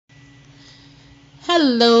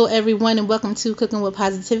Hello, everyone, and welcome to Cooking with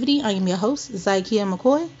Positivity. I am your host, Zykia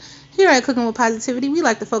McCoy. Here at Cooking with Positivity, we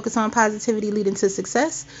like to focus on positivity leading to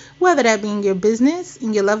success, whether that be in your business,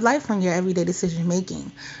 in your love life, or in your everyday decision making.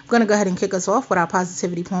 I'm going to go ahead and kick us off with our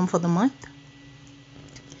positivity poem for the month.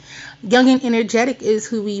 Young and energetic is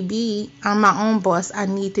who we be. I'm my own boss. I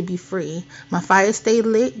need to be free. My fire stay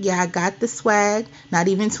lit. Yeah, I got the swag. Not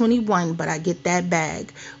even 21, but I get that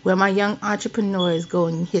bag. Where my young entrepreneurs go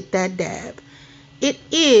and hit that dab. It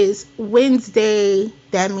is Wednesday.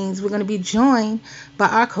 That means we're going to be joined by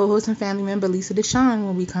our co-host and family member Lisa Deshawn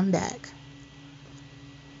when we come back.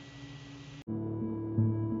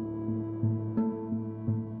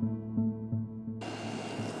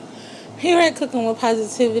 Here at Cooking with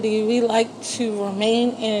Positivity, we like to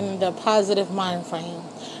remain in the positive mind frame,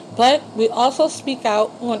 but we also speak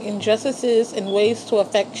out on injustices and ways to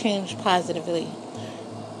affect change positively.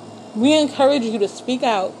 We encourage you to speak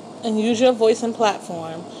out and use your voice and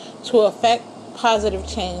platform to affect positive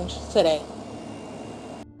change today.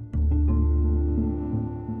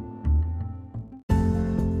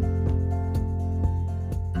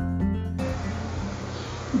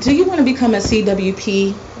 Do you want to become a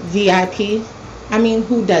CWP VIP? I mean,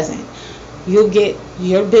 who doesn't? You'll get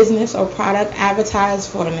your business or product advertised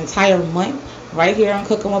for an entire month right here on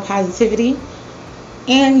Cooking with Positivity.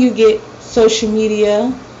 And you get social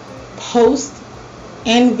media post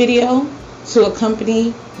and video to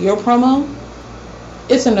accompany your promo.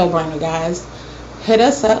 It's a no-brainer, guys. Hit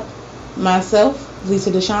us up, myself, Lisa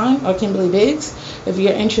Deshawn, or Kimberly Biggs, if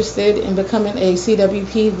you're interested in becoming a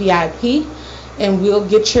CWP VIP, and we'll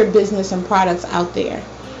get your business and products out there.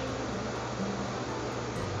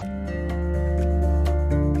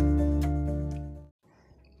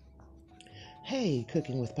 Hey,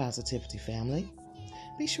 Cooking with Positivity family.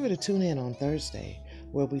 Be sure to tune in on Thursday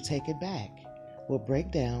where we take it back. We'll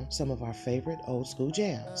break down some of our favorite old school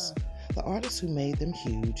jams, the artists who made them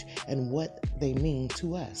huge, and what they mean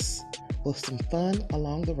to us, with some fun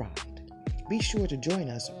along the ride. Be sure to join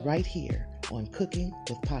us right here on Cooking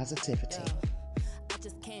with Positivity.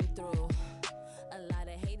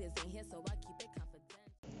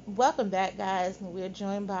 Welcome back, guys. We're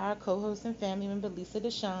joined by our co-host and family member, Lisa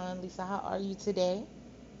Deshawn. Lisa, how are you today?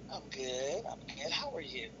 I'm good. I'm good. How are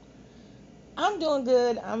you? I'm doing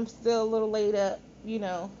good. I'm still a little laid up,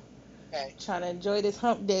 Okay. trying to enjoy this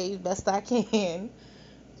hump day best I can.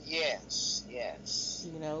 Yes. Yes.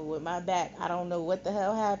 With my back, I don't know what the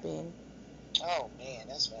hell happened. Oh man,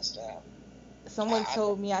 that's messed up. Someone I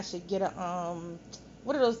told me I should get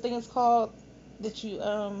what are those things called that you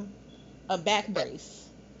a back brace.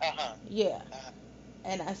 uh-huh. Yeah. Uh-huh.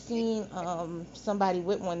 And I Yeah. seen somebody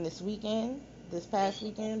with one this past Mhm.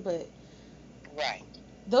 weekend, but Right.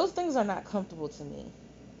 those things are not comfortable to me.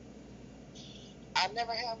 I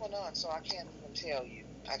never had one on, so I can't even tell you.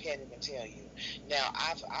 I can't even tell you. Now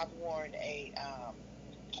I've worn a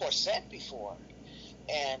corset before,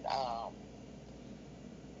 and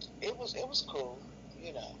it was cool,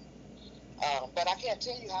 you know. But I can't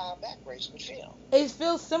tell you how a back brace would feel. It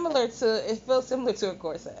feels similar to a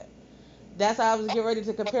corset. That's how I was Oh, getting ready to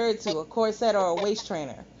but, compare it but, to a corset or a but waist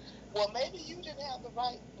trainer. well, maybe you didn't have the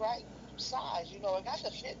right size. It got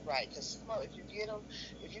to fit right. Because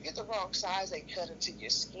if you get the wrong size, they cut into your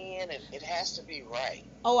skin, and it has to be right.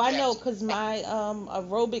 Oh, I You have know, to, cause my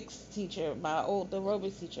my old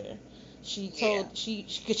aerobics teacher, yeah,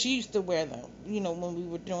 cause she used to wear them, when we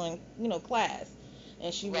were doing, class,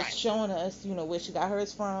 and she was right, showing us, where she got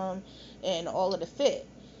hers from, and all of the fit,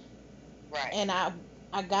 right. and I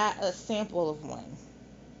got a sample of one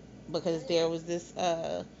because there Mm, was this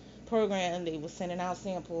program they were sending out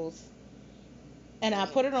samples, and I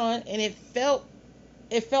mm. put it on, and it felt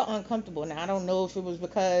uncomfortable. Now I don't know if it was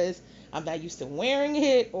because I'm not used to wearing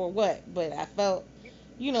it or what, but I felt,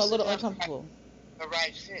 a Just little didn't have uncomfortable. the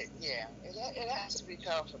right fit. Yeah, it has to be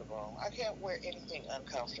comfortable. I can't wear anything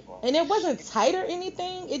uncomfortable. And it wasn't tight or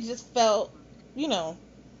anything. It just felt, you know,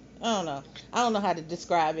 I don't know. I don't know how to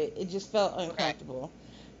describe it. It just felt Right. uncomfortable.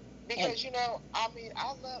 And Because I mean,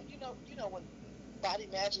 I love when Body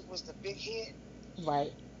Magic was the big hit.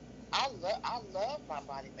 right. I love my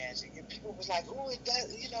Body Magic, and people was like, "Oh, it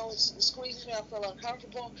does," it squeezes me. I feel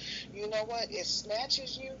uncomfortable. You know what? It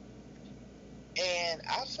snatches you, and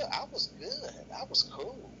I was good. I was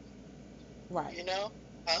cool. Right. You know.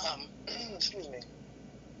 Excuse me.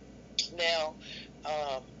 Now,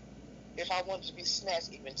 um, if I wanted to be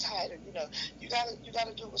snatched even tighter, you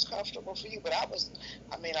gotta do what's comfortable for you. But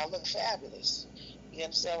I mean, I look fabulous. You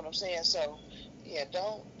understand what I'm saying? So, yeah,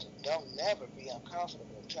 don't never be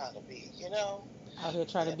uncomfortable trying to be. Out here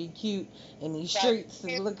trying to Yeah, be cute in these try to streets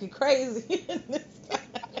be and looking crazy. and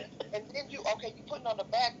then you putting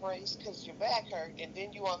on the back brace because your back hurt, and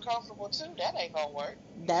then you uncomfortable too. That ain't gonna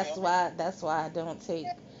work. You That's feel me? why that's why I don't take,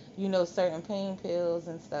 Yeah, certain pain pills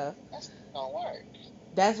and stuff. that's not gonna work.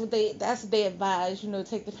 That's what they advise,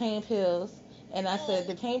 take the pain pills. And I said Mm,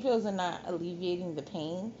 the pain pills are not alleviating the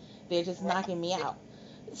pain. They're just knocking me right. out.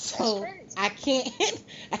 That's So crazy. I can't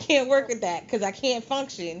I can't work with that because I can't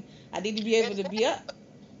function. I need to be able to be Exactly. up.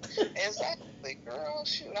 Exactly, girl.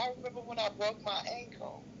 Shoot, I remember when I broke my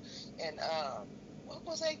ankle, and what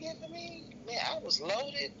was they giving me? Man, I was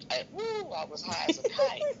loaded. I was high as a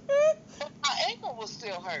kite. But my ankle was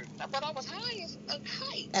still hurting, but I was high as a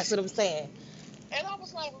That's kite. what I'm saying. And I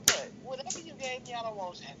was like, look, whatever you gave me, I don't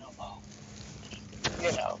want that no more.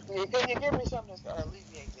 Can you give me something to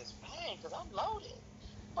alleviate this pain? Because I'm loaded,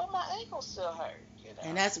 but my ankle still hurt.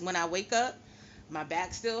 And that's when I wake up, my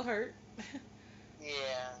back still hurt.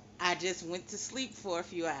 Yeah. I just went to sleep for a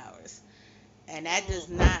few hours. And that does Mm,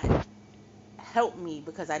 not help me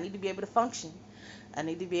because I need to be able to function. I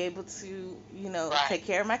need to be able to, take right.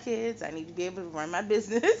 care of my kids. I need to be able to run my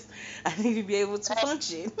business. I need to be able to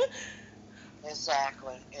function.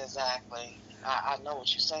 Exactly. Exactly. I know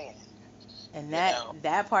what you're saying. And You that know.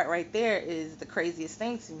 that part right there is the craziest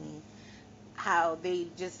thing to me. How they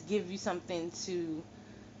just give you something to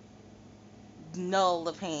null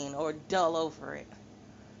the pain or dull over it.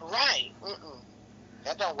 Right. Mm-mm.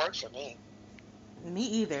 That don't work for me. Me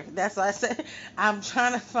either. That's why I said I'm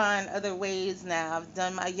trying to find other ways now. I've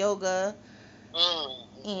done my yoga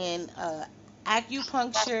Mm-hmm. and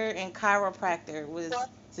acupuncture and chiropractor was What?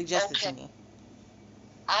 suggested to Okay. me.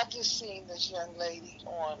 I just seen this young lady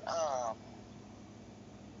on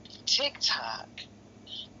TikTok,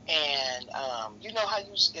 and you know how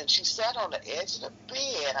and she sat on the edge of the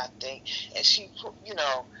bed, I think, and she put,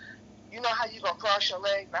 how you gonna cross your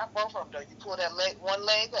legs? Not both of them though. You pull that leg, one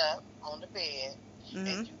leg up on the bed,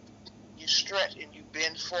 and Mhm. you stretch and you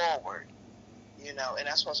bend forward. And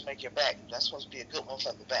that's supposed to make your back. That's supposed to be a good one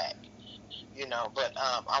for the back. But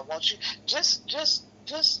I want you just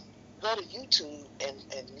go to YouTube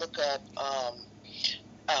and look up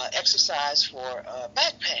exercise for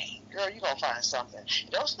back pain. Girl, you're gonna find something.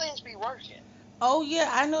 Those things be working. Oh yeah,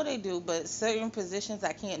 I know they do, but certain positions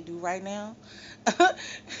I can't do right now.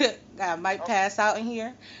 I might Okay. pass out in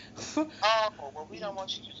here. Oh, well, we don't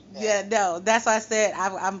want you to do Yeah, that. no, that's why I said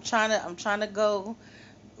I'm trying to go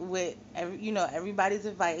with everybody's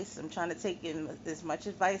advice. I'm trying to take in as much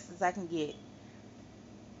advice as I can get,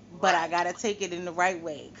 but I Right, gotta take it in the right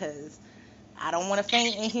way because I don't want to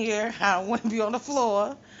faint in here. I don't want to be on the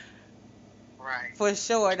floor right, for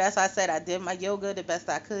sure. That's why I said I did my yoga the best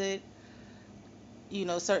I could.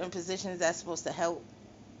 Certain positions that's supposed to help,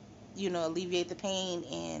 alleviate the pain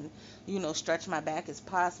and, stretch my back as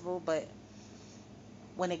possible. But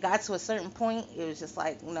when it got to a certain point, it was just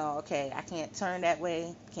like, no, okay, I can't turn that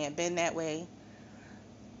way, can't bend that way.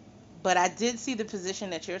 But I did see the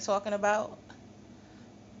position that you're talking about,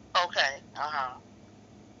 okay,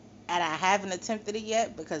 and I haven't attempted it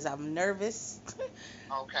yet because I'm nervous.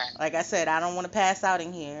 okay. Like I said, I don't want to pass out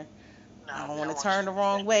in here. I No, don't we want don't to want turn you the to do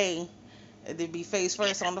wrong that. way and then be face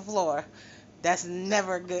first Yeah, on the floor. That's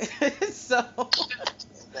never exactly, good. So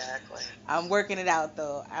exactly. I'm working it out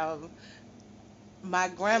though. My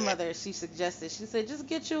Yeah, grandmother, she suggested, she said, just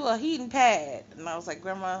get you a heating pad. And I was like,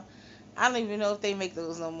 Grandma, I don't even know if they make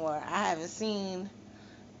those no more. I haven't seen,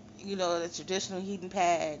 the traditional heating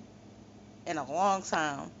pad in a long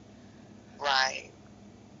time. right.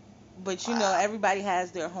 But Wow. everybody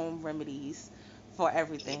has their home remedies for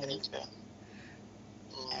Yeah, everything. they do.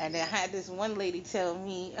 And I Mm-hmm. had this one lady tell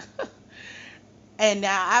me, and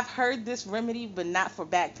now I've heard this remedy, but not for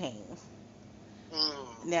back pain.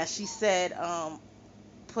 Now she Mm-hmm. said,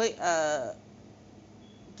 put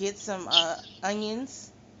get some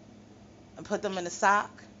onions and put them in a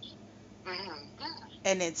sock Mm-hmm.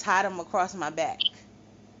 and then tie them across my back.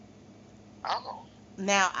 Oh.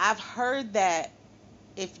 Now I've heard that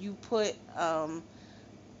if you put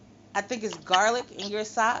I think it's garlic in your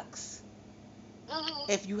socks, Mm-hmm.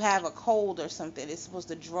 if you have a cold or something, it's supposed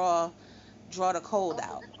to draw the cold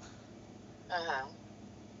out. Uh-huh.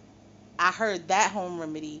 I heard that home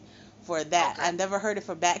remedy for that. Okay. I never heard it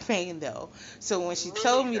for back pain though. So when she Me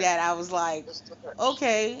told me neither. that, I was like, It's the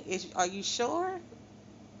okay, are you sure?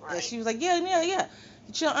 And right. she was like, yeah, yeah, yeah.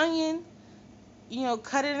 Get your onion,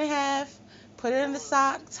 cut it in half, put it in the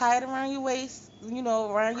sock, Mm-hmm. tie it around your waist,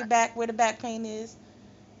 around your Right. back where the back pain is,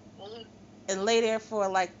 Mm-hmm. and lay there for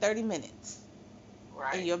like 30 minutes,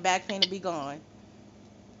 and Right. your back pain will be gone.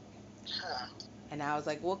 Huh. And I was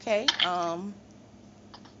like, okay,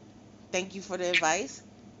 thank you for the advice.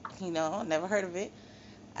 Never heard of it.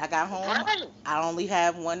 I got home. Right. I only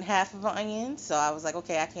have one half of an onion, so I was like,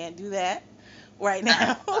 okay, I can't do that right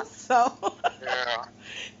now. So, Yeah.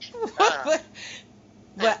 Uh, but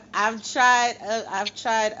but I've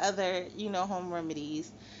tried other home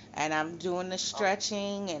remedies, and I'm doing the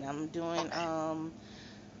stretching, and I'm doing okay.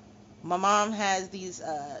 my mom has these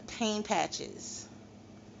pain patches.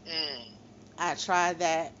 Mm, I tried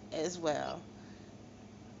that as well,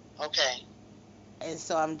 okay. and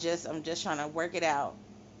so I'm just trying to work it out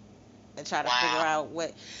and try to figure Wow. out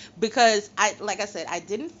what, because I like I said, I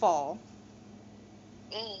didn't fall,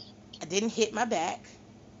 Mm, I didn't hit my back,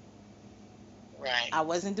 right. I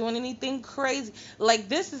wasn't doing anything crazy. Like,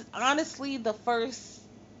 this is honestly the first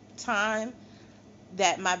time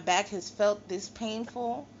that my back has felt this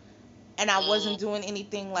painful, and I wasn't Mm, doing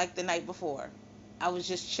anything like the night before. I was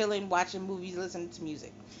just chilling, watching movies, listening to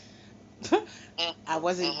music. mm, I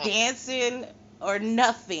wasn't mm-hmm, dancing or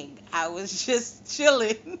nothing. I was just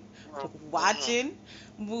chilling, mm-hmm. watching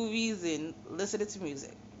movies and listening to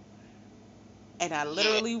music. And I Yeah.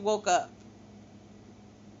 literally woke up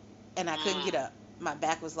and I couldn't get Mm, up. My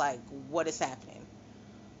back was like, what is happening?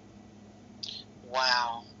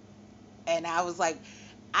 wow. And I was like,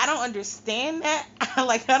 I don't understand that.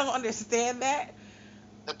 Like, I don't understand that.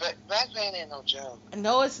 The back pain ain't no joke.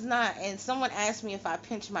 No, it's not. And someone asked me if I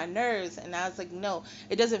pinch my nerves, and I was like, no,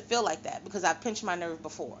 it doesn't feel like that because I pinched my nerve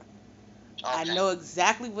before. I Okay. know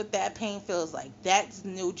exactly what that pain feels like. That's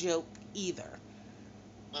no joke either.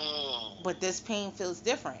 Mm, But this pain feels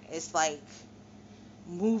different. It's like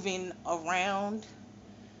moving around,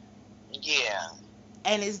 yeah.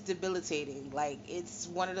 and it's debilitating. Like, it's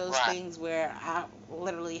one of those Right. things where I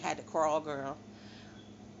literally had to crawl, girl.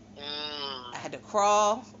 I Mm, had to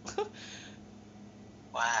crawl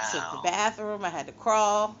to the wow. bathroom. I had to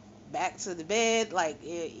crawl back to the bed. Like,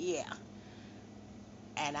 yeah.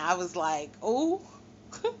 And I was like, oh,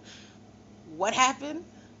 what happened?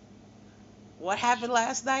 What happened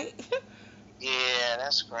last night? Yeah,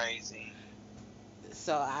 that's crazy.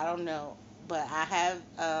 So I don't know. But I have,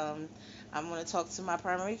 I'm going to talk to my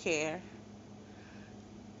primary care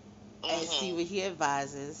and see Mm-hmm. what he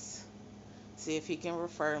advises. See if he can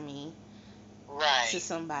refer me to Right.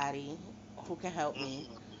 somebody who can help me.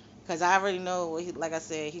 Mm-hmm. Because I already know, like I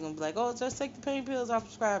said, he going to be like, oh, just take the pain pills I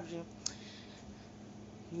prescribed you.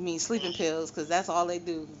 You mean sleeping Mm-hmm. pills? Because that's all they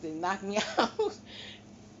do. They knock me out.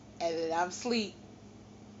 And then I'm asleep.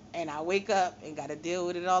 And I wake up and got to deal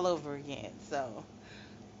with it all over again. So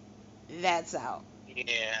that's out.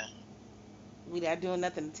 Yeah. We not doing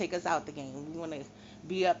nothing to take us out the game. We want to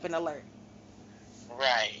be up and alert.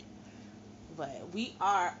 Right. But we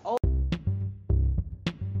are.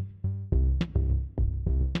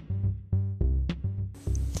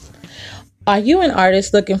 Are you an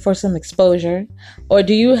artist looking for some exposure? Or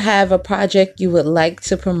do you have a project you would like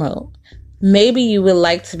to promote? Maybe you would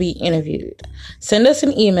like to be interviewed. Send us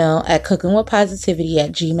an email at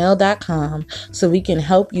cookingwithpositivity@gmail.com so we can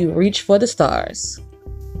help you reach for the stars.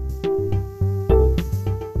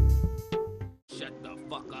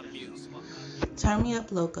 Turn Me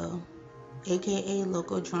Up Loco, aka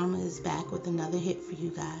Loco Drama, is back with another hit for you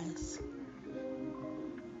guys.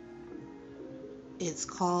 It's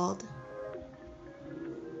called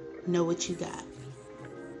Know What You Got.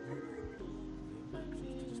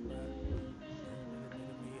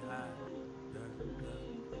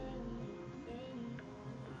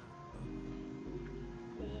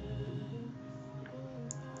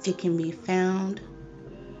 It can be found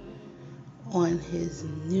on his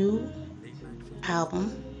new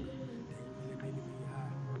album,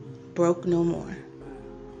 Broke No More.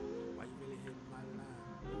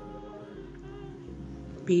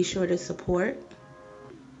 Be sure to support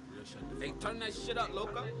Hey, turn that shit up,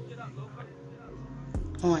 Loco.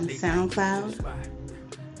 on SoundCloud,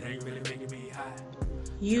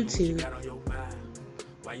 YouTube,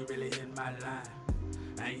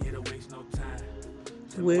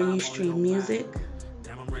 where you stream music,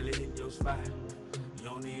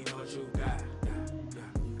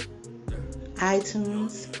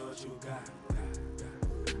 iTunes,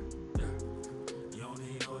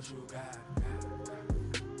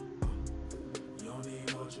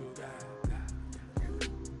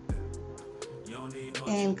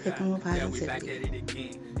 and Cooking with Yeah, we back at Positivity. it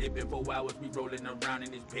again. It been 4 hours, we rolling around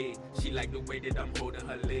in this bed. She like the way that I'm holding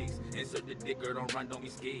her legs. Insert the dick, girl, don't run, don't be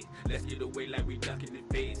scared. Let's get away like we ducking the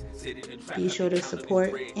fades. Sit in the trap, Be sure to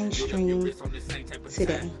support and stream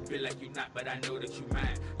today. Feel like you not, but I know that you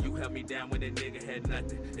mine. You held me down when a nigga had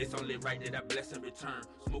nothing. It's only right that I bless in return.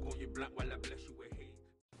 Smoke on your blunt while I bless you with hate.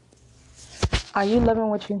 Are you loving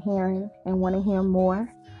what you're hearing and want to hear more?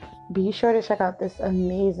 Be sure to check out this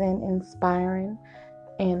amazing, inspiring,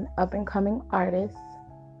 and up-and-coming artist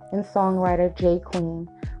and songwriter J Queen.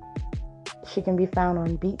 She can be found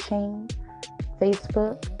on BeatChain,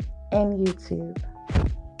 Facebook, and YouTube.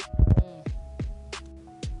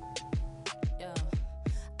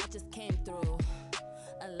 I just came through.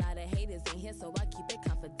 A lot of haters in here, so I keep it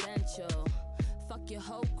confidential. Fuck your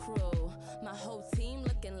whole crew. My whole team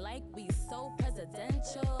looking like we so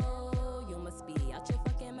presidential. You must be out your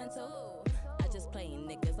fucking mental. I just play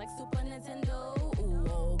niggas like Super Nintendo. Ooh,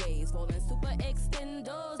 always rolling super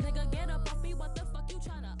extendos. Nigga, get up off me. What the fuck you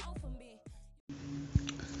tryna offer me?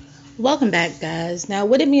 Welcome back, guys. Now,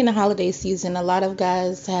 with it being the holiday season, a lot of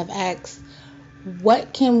guys have asked,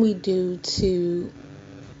 what can we do to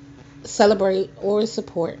celebrate or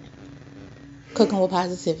support Cooking with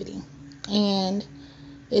Positivity? And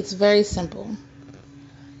it's very simple.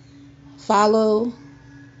 Follow,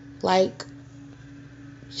 like,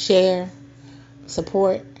 share,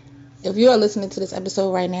 support. If you are listening to this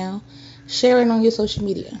episode right now, share it on your social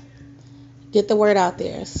media. Get the word out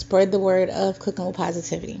there. Spread the word of Cooking with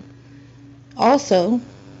Positivity. Also,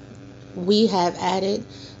 we have added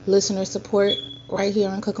listener support right here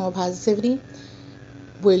on Cooking with Positivity,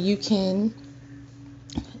 where you can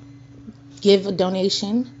give a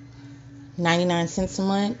donation, 99 cents a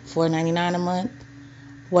month, $4.99 a month,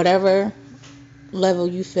 whatever level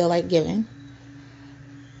you feel like giving.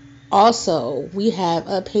 Also, we have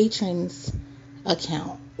a patrons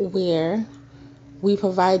account where we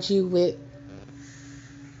provide you with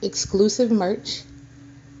exclusive merch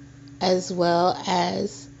as well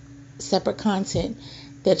as separate content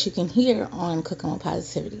that you can hear on Cooking with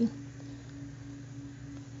Positivity.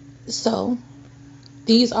 So,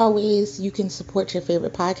 these are ways you can support your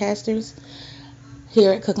favorite podcasters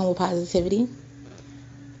here at Cooking with Positivity.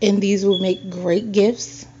 And these will make great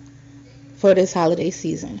gifts for this holiday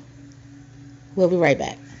season. We'll be right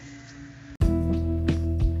back.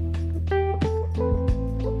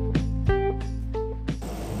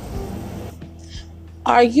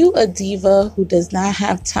 Are you a diva who does not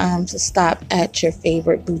have time to stop at your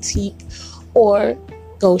favorite boutique or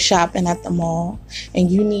go shopping at the mall, and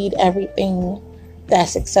you need everything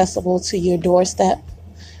that's accessible to your doorstep?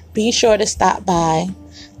 Be sure to stop by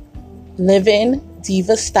Living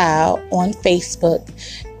Diva Style on Facebook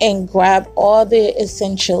and grab all the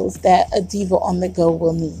essentials that a diva on the go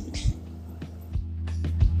will need.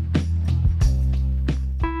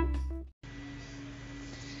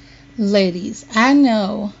 Ladies, I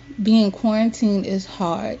know being quarantined is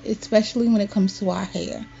hard, especially when it comes to our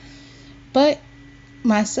hair. But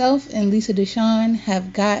myself and Lisa Deshawn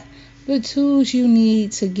have got the tools you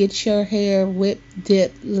need to get your hair whipped,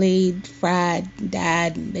 dipped, laid, fried,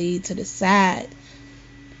 dyed, and laid to the side.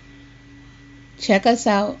 Check us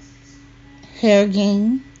out, Hair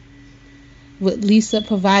Game, with Lisa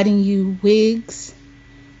providing you wigs,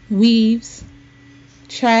 weaves,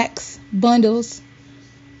 tracks, bundles,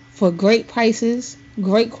 for great prices,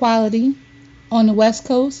 great quality on the West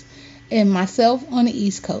Coast, and myself on the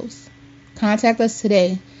East Coast. Contact us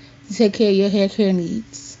today to take care of your hair care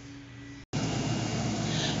needs.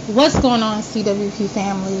 What's going on, CWP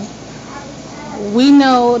family? We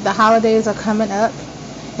know the holidays are coming up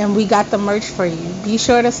and we got the merch for you. Be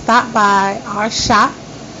sure to stop by our shop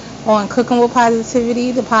on Cooking with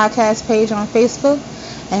Positivity, the podcast page on Facebook,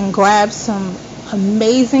 and grab some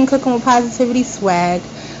amazing Cooking with Positivity swag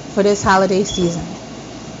for this holiday season.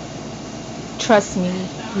 Trust me,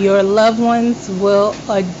 your loved ones will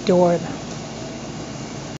adore them.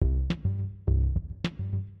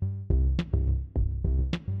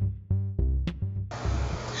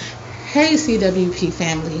 Hey CWP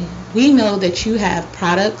family, we know that you have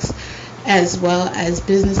products as well as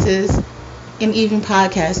businesses and even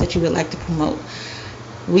podcasts that you would like to promote.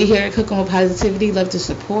 We here at Cooking with Positivity love to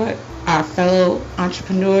support our fellow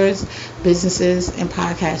entrepreneurs, businesses, and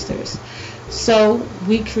podcasters. So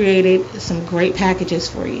we created some great packages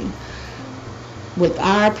for you. With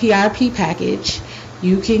our PRP package,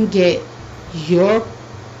 you can get your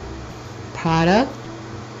product,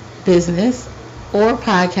 business, or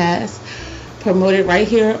podcast promoted right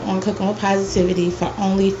here on Cooking with Positivity for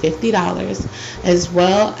only $50, as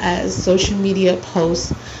well as social media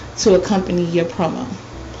posts to accompany your promo.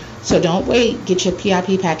 So don't wait, get your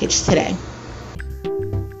PRP package today.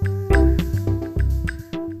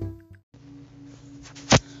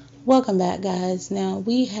 Welcome back, guys. Now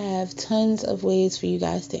we have tons of ways for you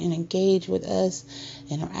guys to engage with us,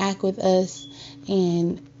 interact with us,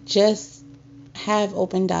 and just have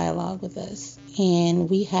open dialogue with us.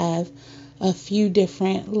 And we have a few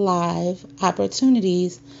different live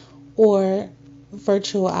opportunities or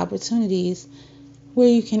virtual opportunities where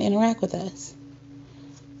you can interact with us.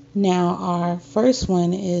 Now, our first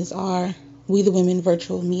one is our We the Women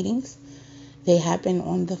virtual meetings. They happen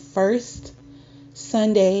on the first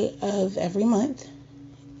Sunday of every month,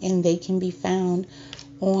 and they can be found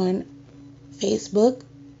on Facebook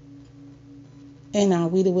in our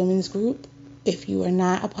We the Women's group. If you are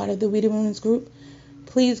not a part of the We the Women's group,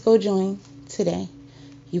 please go join today.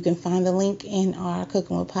 You can find the link in our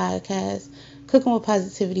Cooking with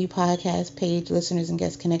Positivity podcast page, listeners and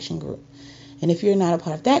guest connection group. And if you're not a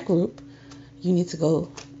part of that group, you need to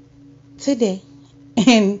go today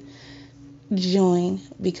and join,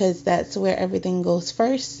 because that's where everything goes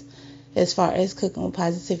first as far as Cooking with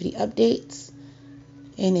Positivity updates.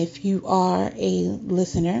 And if you are a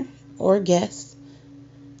listener or guest,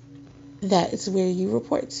 that is where you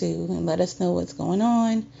report to and let us know what's going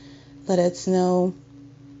on. Let us know,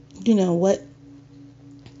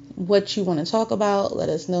 what you want to talk about. Let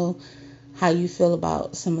us know how you feel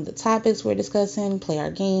about some of the topics we're discussing, play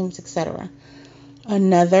our games, etc.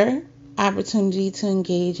 Another opportunity to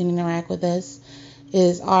engage and interact with us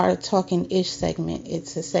is our Talking Ish segment.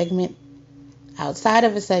 It's a segment outside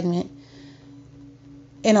of a segment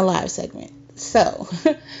in a live segment. So,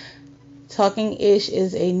 Talking Ish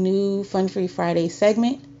is a new Fun Free Friday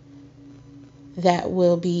segment that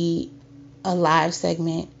will be a live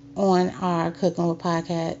segment on our Cooking with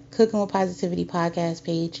Positivity podcast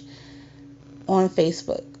page on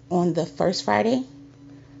Facebook on the first Friday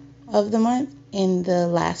of the month and the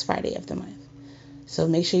last Friday of the month. So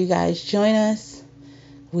make sure you guys join us.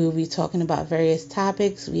 We will be talking about various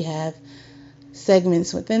topics. We have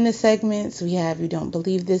segments within the segments. We have You Don't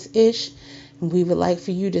Believe This Ish. And we would like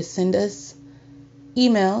for you to send us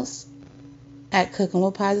emails at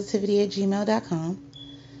cookingwithpositivity@gmail.com,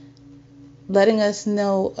 letting us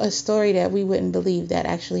know a story that we wouldn't believe that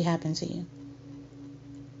actually happened to you.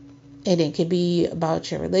 And it could be about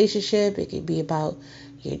your relationship. It could be about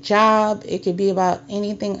your job. It could be about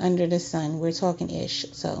anything under the sun. We're talking ish,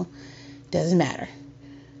 so it doesn't matter,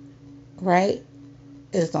 right?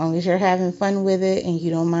 As long as you're having fun with it and you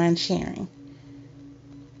don't mind sharing.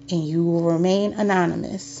 And you will remain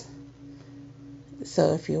anonymous.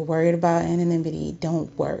 So if you're worried about anonymity,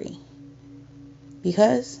 don't worry.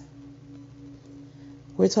 Because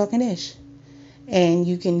we're talking ish. And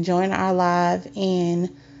you can join our live and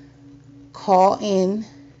call in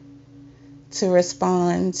to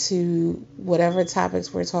respond to whatever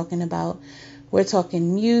topics we're talking about. We're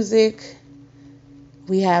talking music.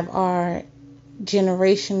 We have our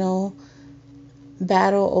generational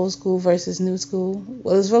battle, old school versus new school.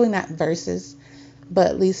 Well, it's really not versus,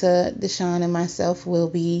 but Lisa, Deshawn, and myself will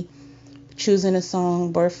be choosing a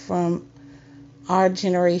song birthed from our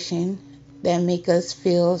generation that make us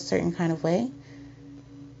feel a certain kind of way.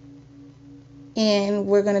 And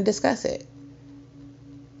we're going to discuss it.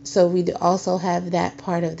 So we also have that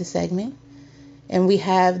part of the segment. And we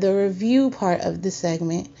have the review part of the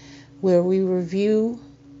segment where we review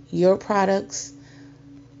your products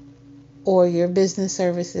or your business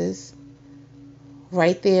services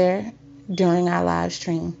right there during our live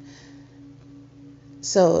stream.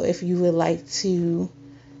 So if you would like to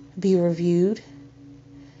be reviewed,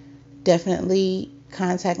 definitely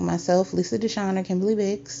contact myself, Lisa Deshawn, or Kimberly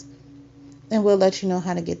Biggs, and we'll let you know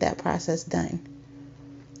how to get that process done.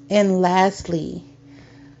 And lastly,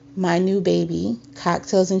 my new baby,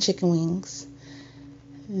 Cocktails and Chicken Wings.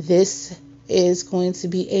 This is going to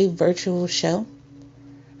be a virtual show.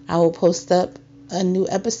 I will post up a new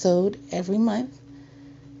episode every month,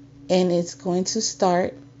 and it's going to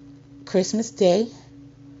start Christmas Day.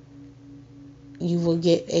 You will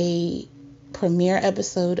get a premiere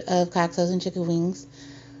episode of Cocktails and Chicken Wings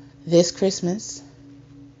this Christmas.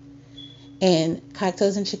 And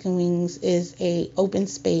Cocktails and Chicken Wings is a open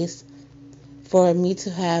space for me to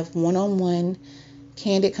have one-on-one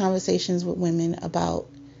candid conversations with women about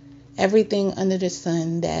everything under the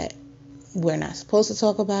sun that we're not supposed to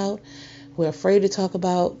talk about, we're afraid to talk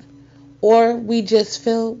about, or we just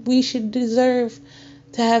feel we should deserve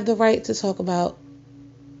to have the right to talk about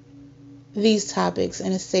these topics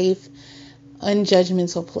in a safe,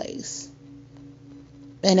 unjudgmental place.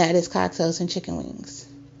 And that is Cocktails and Chicken Wings.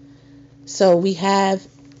 So we have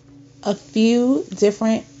a few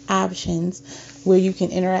different options where you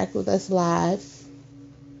can interact with us live,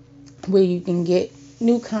 where you can get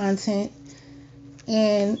new content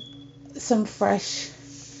and some fresh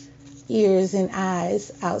ears and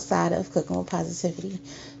eyes outside of Cooking with Positivity.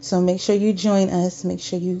 So make sure you join us. Make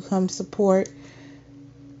sure you come support.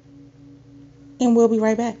 And we'll be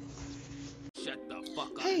right back.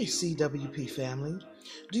 Hey, CWP family.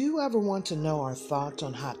 Do you ever want to know our thoughts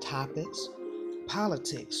on hot topics,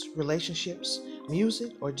 politics, relationships,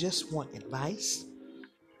 music, or just want advice?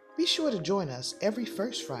 Be sure to join us every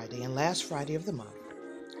first Friday and last Friday of the month,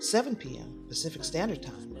 7 p.m. Pacific Standard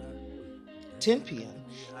Time, 10 p.m.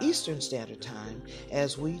 Eastern Standard Time,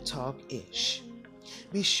 as we talk ish.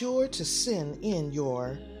 Be sure to send in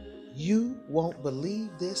your "You Won't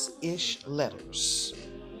Believe This" ish letters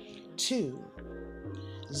to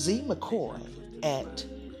Z McCoy at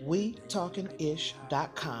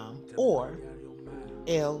wetalkingish.com or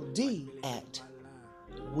LD at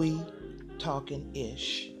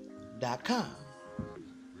wetalkingish.com.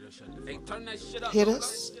 Hit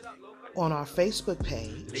us on our Facebook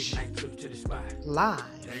page, live,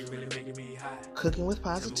 Cooking with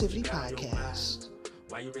Positivity Podcast,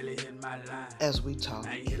 as we talk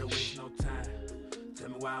ish. Tell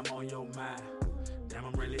me why I'm on your mind. Damn,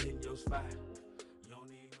 I'm really hitting your spot.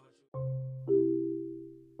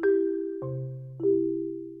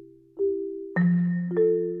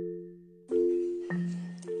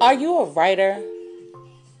 Are you a writer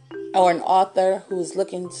or an author who's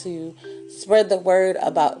looking to spread the word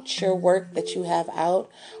about your work that you have out?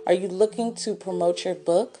 Are you looking to promote your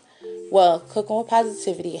book? Well, Cooking with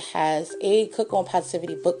Positivity has a Cooking with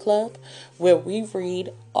Positivity book club where we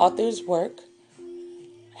read authors' work,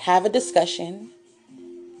 have a discussion,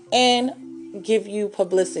 and give you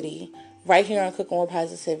publicity right here on Cooking with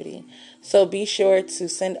Positivity. So be sure to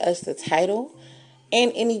send us the title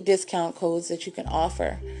and any discount codes that you can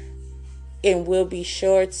offer. And we'll be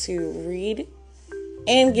sure to read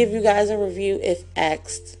and give you guys a review if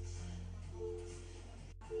asked.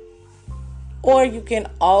 Or you can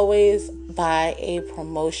always buy a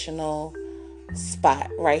promotional spot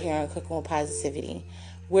right here on Cooking with Positivity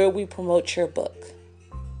where we promote your book.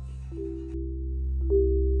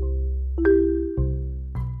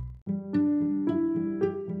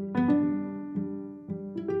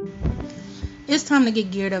 It's time to get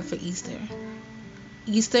geared up for Easter.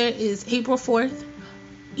 Easter is April 4th,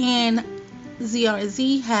 and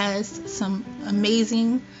ZRZ has some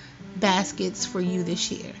amazing baskets for you this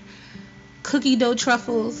year. Cookie dough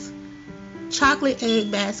truffles, chocolate egg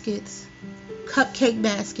baskets, cupcake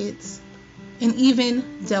baskets, and even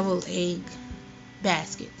deviled egg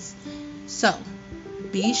baskets. So,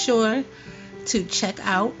 be sure to check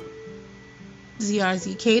out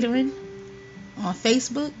ZRZ Catering on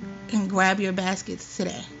Facebook and grab your baskets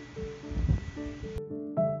today.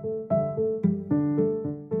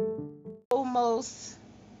 Almost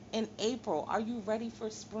in April. Are you ready for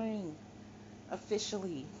spring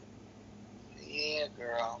officially? Yeah,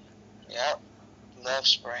 girl. Yep. Love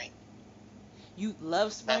spring. You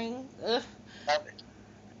love spring? Ugh. Love it.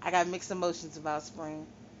 I got mixed emotions about spring.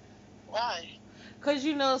 Why? Because,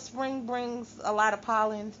 spring brings a lot of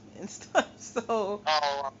pollen and stuff. So,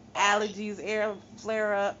 allergies, air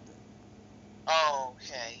flare up. Oh,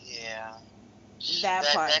 okay, yeah. That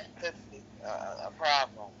part. That could be a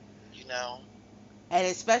problem, And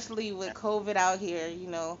especially with COVID out here, you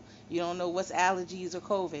don't know what's allergies or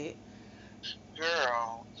COVID.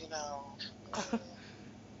 Girl,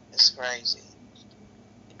 it's crazy.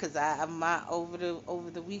 Because over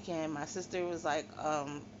the weekend, my sister was like,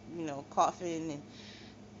 coughing, and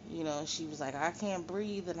she was like, I can't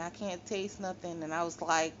breathe and I can't taste nothing, and I was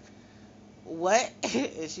like, what?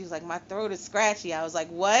 And she was like, my throat is scratchy. I was like,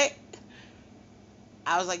 what?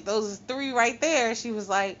 I was like, those are 3 right there. She was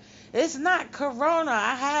like, it's not corona.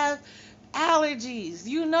 I have allergies.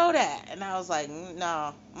 You know that. And I was like,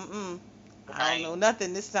 no, I don't know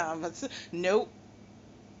nothing this time. Nope.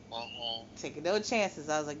 Mm-hmm. Taking no chances.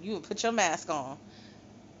 I was like, you would put your mask on.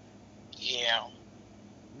 Yeah.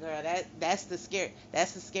 Girl, that's the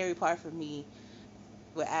scary part for me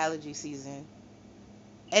with allergy season.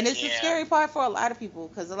 And it's the scary part for a lot of people,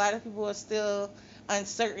 because a lot of people are still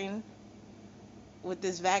uncertain with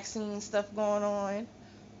this vaccine stuff going on.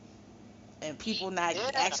 And people not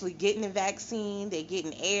actually getting the vaccine. They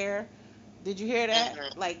getting air. Did you hear that?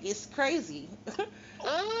 Mm-hmm. Like, it's crazy.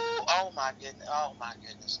 Oh my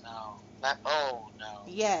goodness, no. No.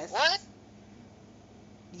 Yes. What?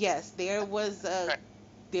 Yes, there's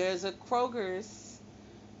a Kroger's.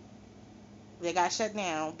 They got shut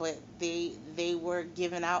down, but they were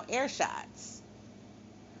giving out air shots.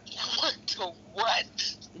 What?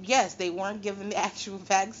 Yes, they weren't giving the actual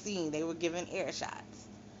vaccine. They were giving air shots.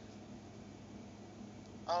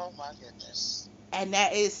 Oh my goodness. And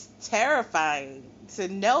that is terrifying to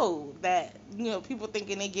know that, people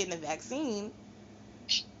thinking they're getting a vaccine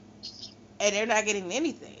and they're not getting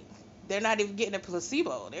anything. They're not even getting a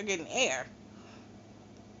placebo. They're getting air.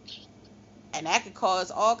 And that could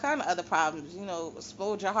cause all kind of other problems,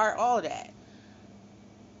 explode your heart, all of that.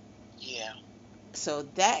 Yeah. So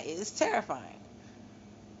that is terrifying.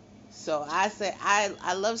 So I say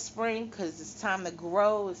I love spring because it's time to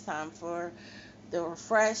grow. It's time for the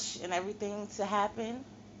refresh and everything to happen.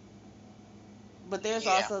 But there's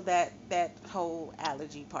Yeah. also that whole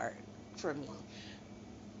allergy part for me.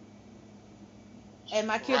 And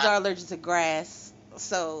my kids Right. are allergic to grass,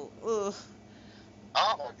 so ugh,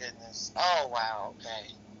 Oh my goodness. Oh wow.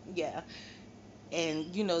 Okay. yeah.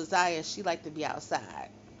 And Zaya, she like to be outside.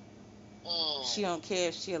 She Mm. don't care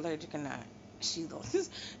if she allergic or not. She don't-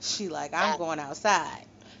 she like I'm Oh. going outside,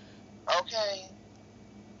 Okay.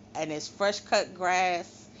 and it's fresh cut grass.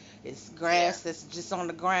 It's Yeah. grass that's just on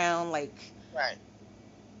the ground. Like Right.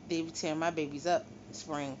 they be tearing my babies up in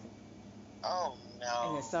spring Oh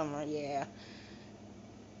and the no. summer. Yeah,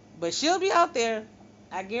 but she'll be out there.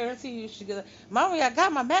 I guarantee you, she gonna, Mommy, I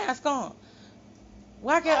got my mask on.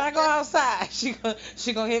 Why can't I go Okay. outside? She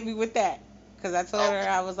gonna hit me with that. Cause I told her, Okay.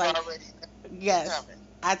 I was You like, already know it's yes. coming.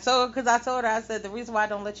 I told her, I said the reason why I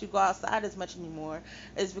don't let you go outside as much anymore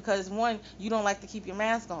is because one, you don't like to keep your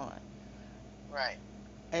mask on, Right.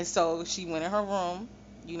 and so she went in her room.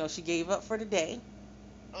 She gave up for the day,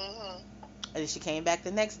 Mhm. and then she came back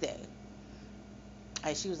the next day,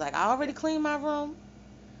 and she was like, I already cleaned my room,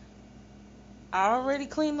 I already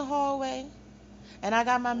cleaned the hallway, and I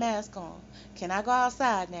got my mask on. Can I go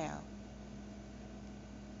outside now?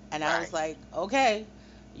 And I was Right. like, okay,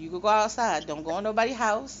 you can go outside. Don't go in nobody's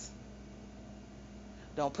house.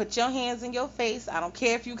 Don't put your hands in your face. I don't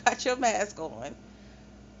care if you got your mask on.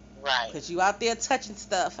 Right. Because you out there touching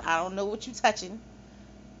stuff. I don't know what you touching.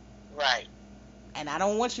 Right. And I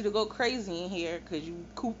don't want you to go crazy in here because you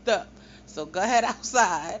cooped up. So go ahead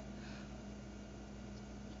outside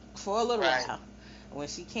for a little Right. while. When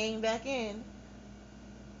she came back in,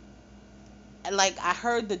 and like I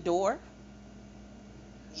heard the door,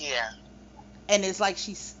 Yeah. and it's like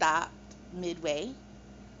she stopped midway.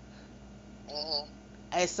 Mhm.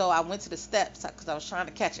 And so I went to the steps because I was trying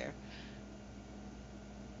to catch her.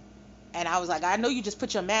 And I was like, I know you just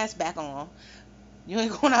put your mask back on. You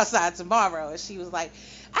ain't going outside tomorrow. And she was like,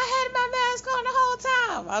 I had my mask on the whole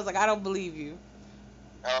time. I was like, I don't believe you.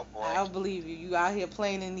 Oh I boy. don't believe you. You out here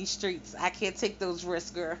playing in these streets. I can't take those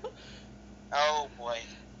risks, girl. Oh boy.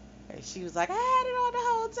 And she was like, I had it on the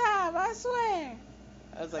whole time. I swear.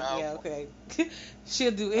 I was like, Oh yeah, boy. okay.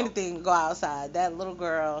 She'll do Oh. anything to go outside. That little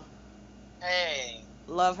girl, Hey.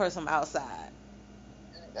 love her some outside.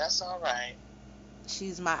 That's all right.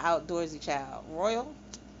 She's my outdoorsy child. Royal,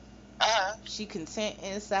 Uh-huh. she content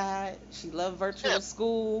inside. She love virtual Yeah.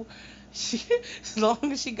 school. She, as long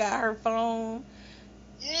as she got her phone,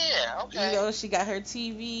 Yeah. Okay. she got her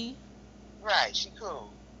TV, Right. She cool.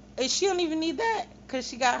 and she don't even need that because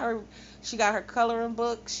she got her coloring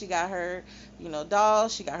book, she got her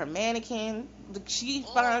dolls, she got her mannequin. Look, she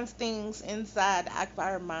Mm. finds things inside to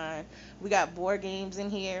occupy her mind. We got board games in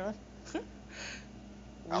here.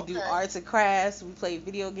 We do Okay. arts and crafts. We play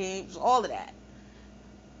video games. All of that.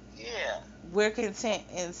 Yeah. We're content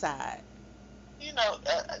inside. Ain't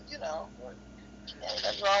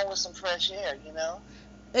nothing wrong with some fresh air.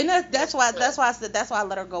 And that's That's why good. I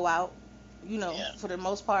let her go out, Yeah. for the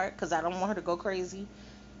most part, because I don't want her to go crazy.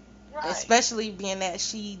 Right. Especially being that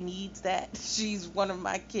she needs that. She's one of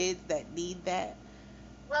my kids that need that.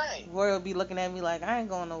 Right. Roy will be looking at me like, I ain't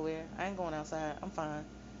going nowhere. I ain't going outside. I'm fine.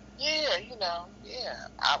 Yeah. Yeah.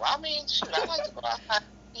 I mean, shoot, I like to go outside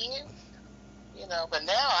again. But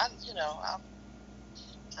now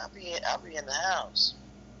I'll be in the house.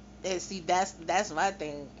 And see, that's my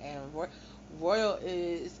thing. And Royal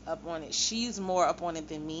is up on it. She's more up on it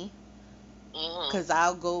than me. Mhm. Because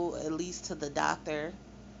I'll go at least to the doctor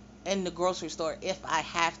and the grocery store if I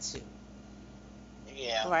have to.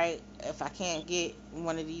 Yeah. Right? If I can't get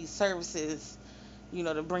one of these services,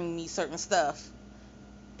 to bring me certain stuff,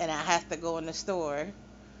 and I have to go in the store.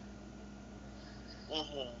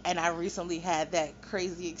 Mhm. And I recently had that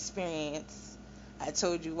crazy experience. I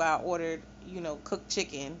told you I ordered, cooked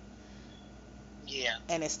chicken, Yeah.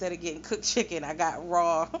 and instead of getting cooked chicken, I got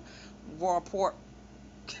raw pork.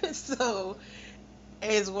 So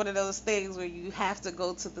it's one of those things where you have to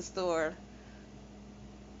go to the store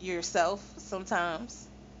yourself sometimes.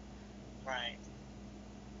 Right.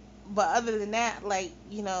 But other than that, like,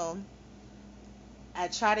 I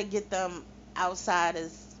try to get them outside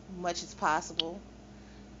as much as possible.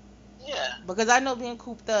 Yeah. Because I know being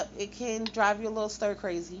cooped up, it can drive you a little stir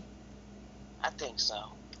crazy. I think so.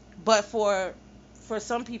 But for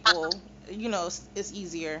some people, it's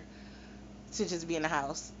easier to just be in the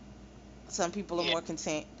house. Some people are Yeah. more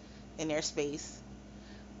content in their space.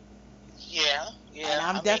 Yeah. And Yeah. I'm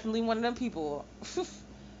I mean, definitely one of them people.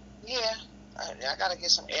 yeah. I gotta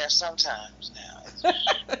get some air sometimes now.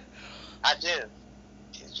 I do.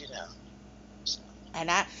 you know. So, And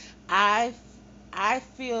I, I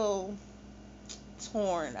feel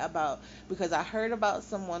torn about because I heard about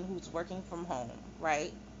someone who's working from home,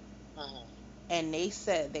 right? mhm. And they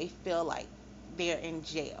said they feel like they're in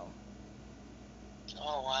jail.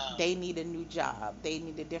 Oh wow. They need a new job. They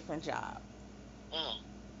need a different job. Mm,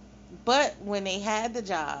 But when they had the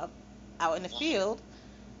job out in the mhm. field,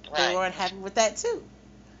 they Right, weren't happy with that too.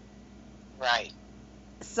 right.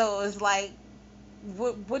 So it's like,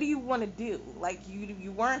 what do you want to do? Like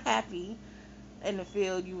you weren't happy in the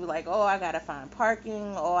field. You were like, oh, I gotta find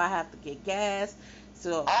parking. Oh, I have to get gas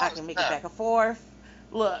so I All the can make it stuff. back and forth.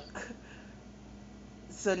 Look, Mhm.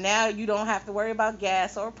 so now you don't have to worry about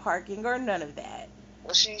gas or parking or none of that.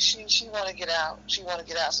 Well, she want to get out. She want to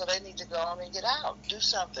get out, so they need to go on and get out, do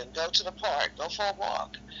something, go to the park, go for a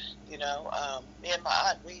walk. You know, me and my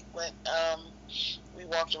aunt, we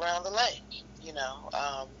walked around the lake. You know,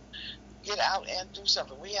 get out and do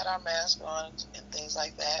something. We had our mask on and things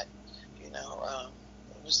like that. You know,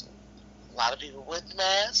 it was a lot of people with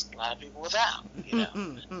masks, a lot of people without. You know,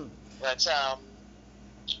 but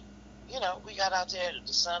you know, we got out there.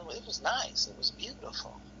 The sun, it was nice. It was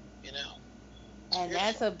beautiful. You know, it's And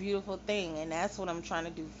that's beautiful. a beautiful thing, and that's what I'm trying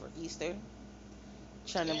to do for Easter.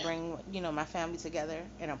 Trying to Yeah, bring, my family together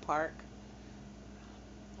in a park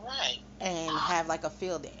right. and have like a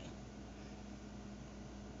field day.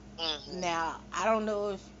 Mhm. Now, I don't know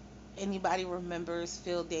if anybody remembers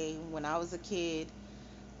field day when I was a kid.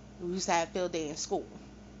 We used to have field day in school,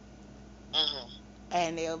 Mhm.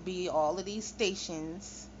 and there'll be all of these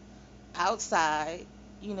stations outside,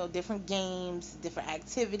 different games, different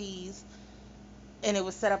activities, and it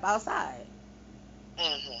was set up outside.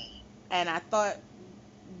 Mhm. And I thought,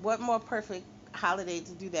 what more perfect holiday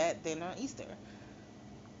to do that than on Easter?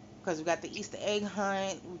 Because we got the Easter egg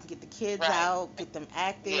hunt, we can get the kids Right. out, get them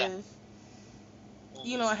Yeah. active,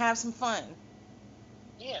 Mhm. and have some fun.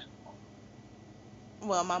 Yeah.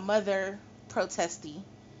 Well, my mother, protesty,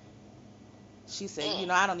 she said, Mm.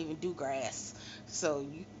 I don't even do grass, so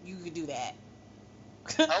you could do that.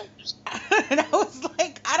 Oh. And I was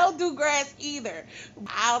like, I don't do grass either.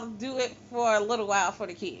 I'll do it for a little while for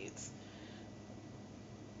the kids.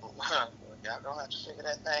 Well, y'all gonna have to figure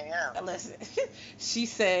that thing out. Listen, she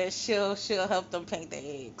said she'll help them paint the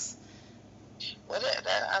eggs. Well,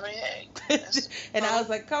 I mean, hey, that's And I cool. was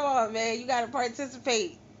like, come on, man, you gotta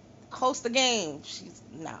participate, host the game. She's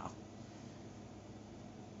no.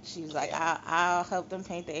 She was like, Yeah. I'll help them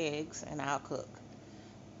paint the eggs and I'll cook.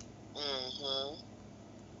 Mhm.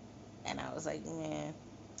 And I was like, man,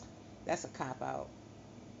 that's a cop out.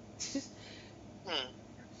 Hmm.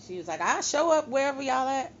 She was like, I'll show up wherever y'all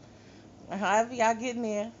at, however y'all getting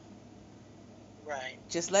there. Right.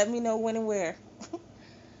 Just let me know when and where.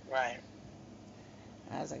 Right.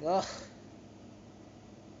 I was like, oh,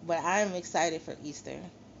 but I'm excited for Easter.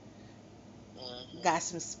 Mhm. Got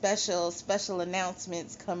some special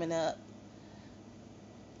announcements coming up.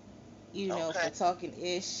 For Okay. talking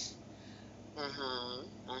ish. Mhm.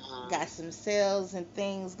 Got Mhm. some sales and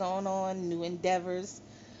things going on, new endeavors,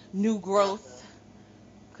 new growth. Mhm.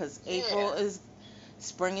 Because April Yeah. is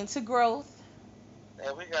spring into growth,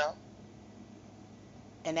 There we go.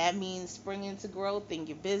 and that means spring into growth in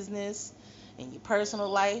your business, in your personal Mhm.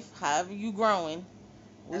 life, however you growing.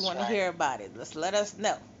 We That's want to right. hear about it. Let's let us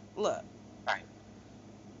know. Look, Right.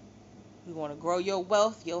 we want to grow your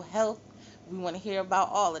wealth, your health. We want to hear about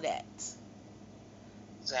all of that.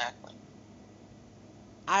 Exactly.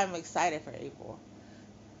 I'm excited for April.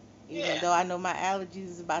 Even Yeah. though I know my allergies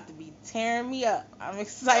is about to be tearing me up, I'm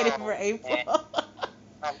excited for Oh man, April.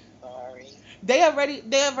 I'm sorry. They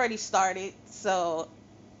already started, so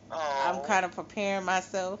I'm Oh. kind of preparing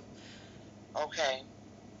myself. Okay.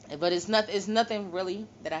 But it's nothing really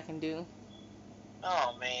that I can do.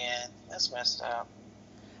 Oh man, that's messed up.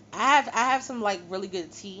 I have some like really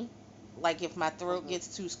good tea. Like if my throat Mhm.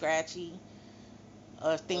 gets too scratchy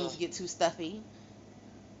or if things Mm. get too stuffy.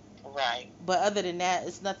 Right. But other than that,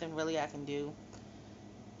 it's nothing really I can do.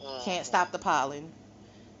 Can't stop Mhm. the pollen,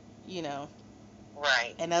 you know.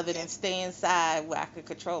 Right. And other than Can't. stay inside where I could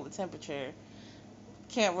control the temperature,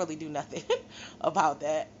 can't really do nothing about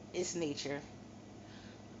that. It's nature.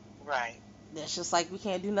 Right. That's just like we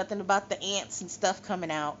can't do nothing about the ants and stuff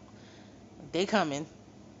coming out. They coming.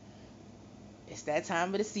 It's that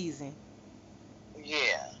time of the season.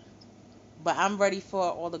 Yeah. But I'm ready for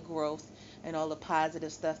all the growth and all the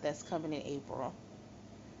positive stuff that's coming in April.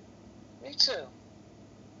 Me too.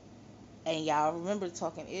 And y'all remember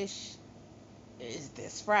talking ish is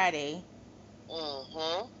this Friday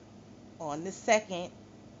Mhm. on the 2nd.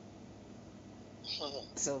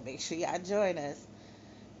 So make sure y'all join us.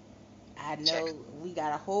 I know we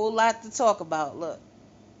got a whole lot to talk about. Look.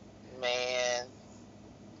 Man.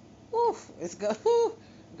 Oof, it's good. Ooh,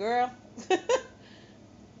 girl.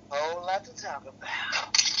 Whole lot to talk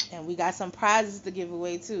about. And we got some prizes to give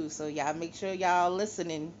away too. So y'all make sure y'all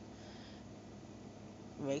listening.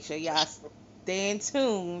 Make sure y'all staying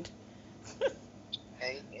tuned.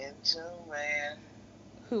 Stay in tune, man.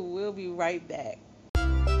 We'll be right back.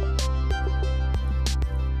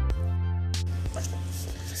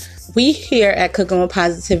 We here at Cooking with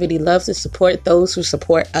Positivity love to support those who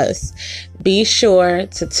support us. Be sure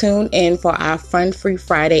to tune in for our Fun Free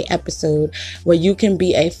Friday episode where you can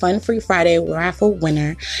be a Fun Free Friday raffle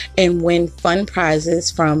winner and win fun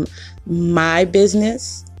prizes from my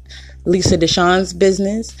business, Lisa Deshawn's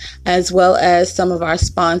business, as well as some of our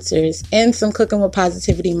sponsors and some Cooking with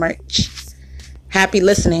Positivity merch. Happy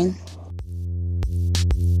listening.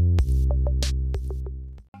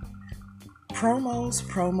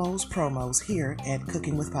 Promos here at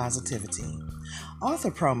Cooking with Positivity.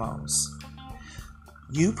 Author promos.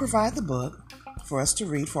 You provide the book for us to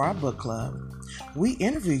read for our book club. We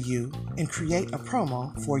interview you and create a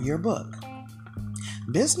promo for your book.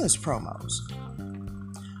 Business promos.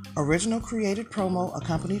 Original created promo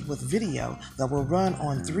accompanied with video that will run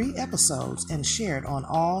on 3 episodes and shared on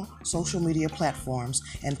all social media platforms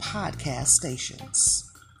and podcast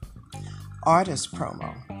stations. Artist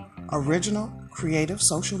promo. Original creative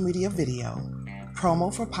social media video,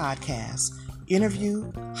 promo for podcasts, interview,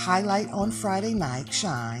 highlight on Friday Night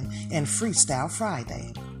Shine, and Freestyle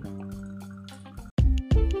Friday.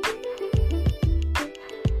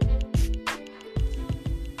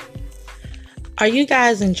 Are you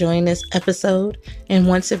guys enjoying this episode and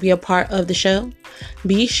want to be a part of the show?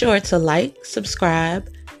 Be sure to like, subscribe,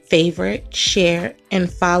 favorite, share,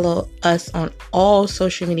 and follow us on all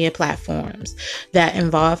social media platforms that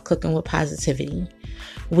involve Cooking with Positivity.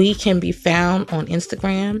 We can be found on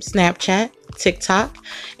Instagram, Snapchat, TikTok,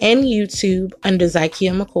 and YouTube under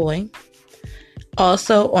Zykia McCoy.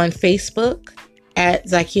 Also on Facebook at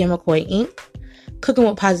Zykia McCoy Inc., Cooking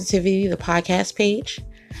with Positivity, the podcast page,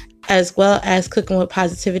 as well as Cooking with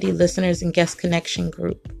Positivity Listeners and Guest Connection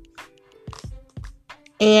Group.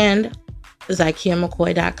 And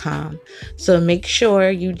ZykiaMcCoy.com. So make sure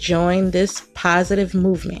you join this positive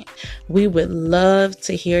movement. We would love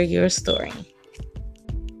to hear your story.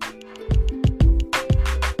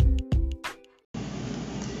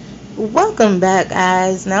 Welcome back,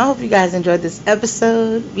 guys. Now I hope you guys enjoyed this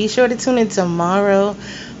episode. Be sure to tune in tomorrow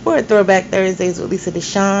for Throwback Thursdays with Lisa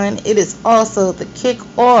Deshawn. It is also the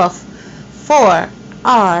kickoff for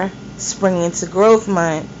our Spring into Growth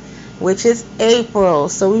Month, which is April.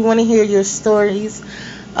 So we want to hear your stories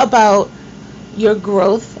about your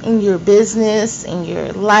growth in your business, in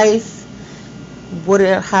your life,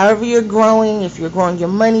 however you're growing, if you're growing your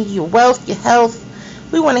money, your wealth, your health.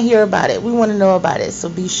 We want to hear about it. We want to know about it. So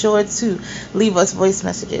be sure to leave us voice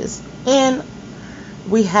messages. And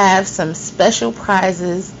we have some special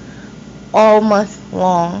prizes all month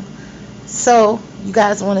long. So you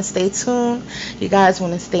guys want to stay tuned. You guys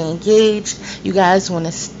want to stay engaged. You guys want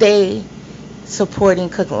to stay supporting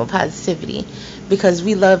Cooking with Positivity because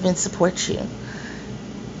we love and support you.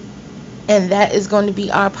 And that is going to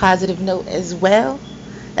be our positive note as well.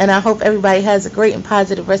 And I hope everybody has a great and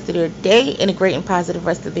positive rest of their day and a great and positive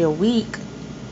rest of their week.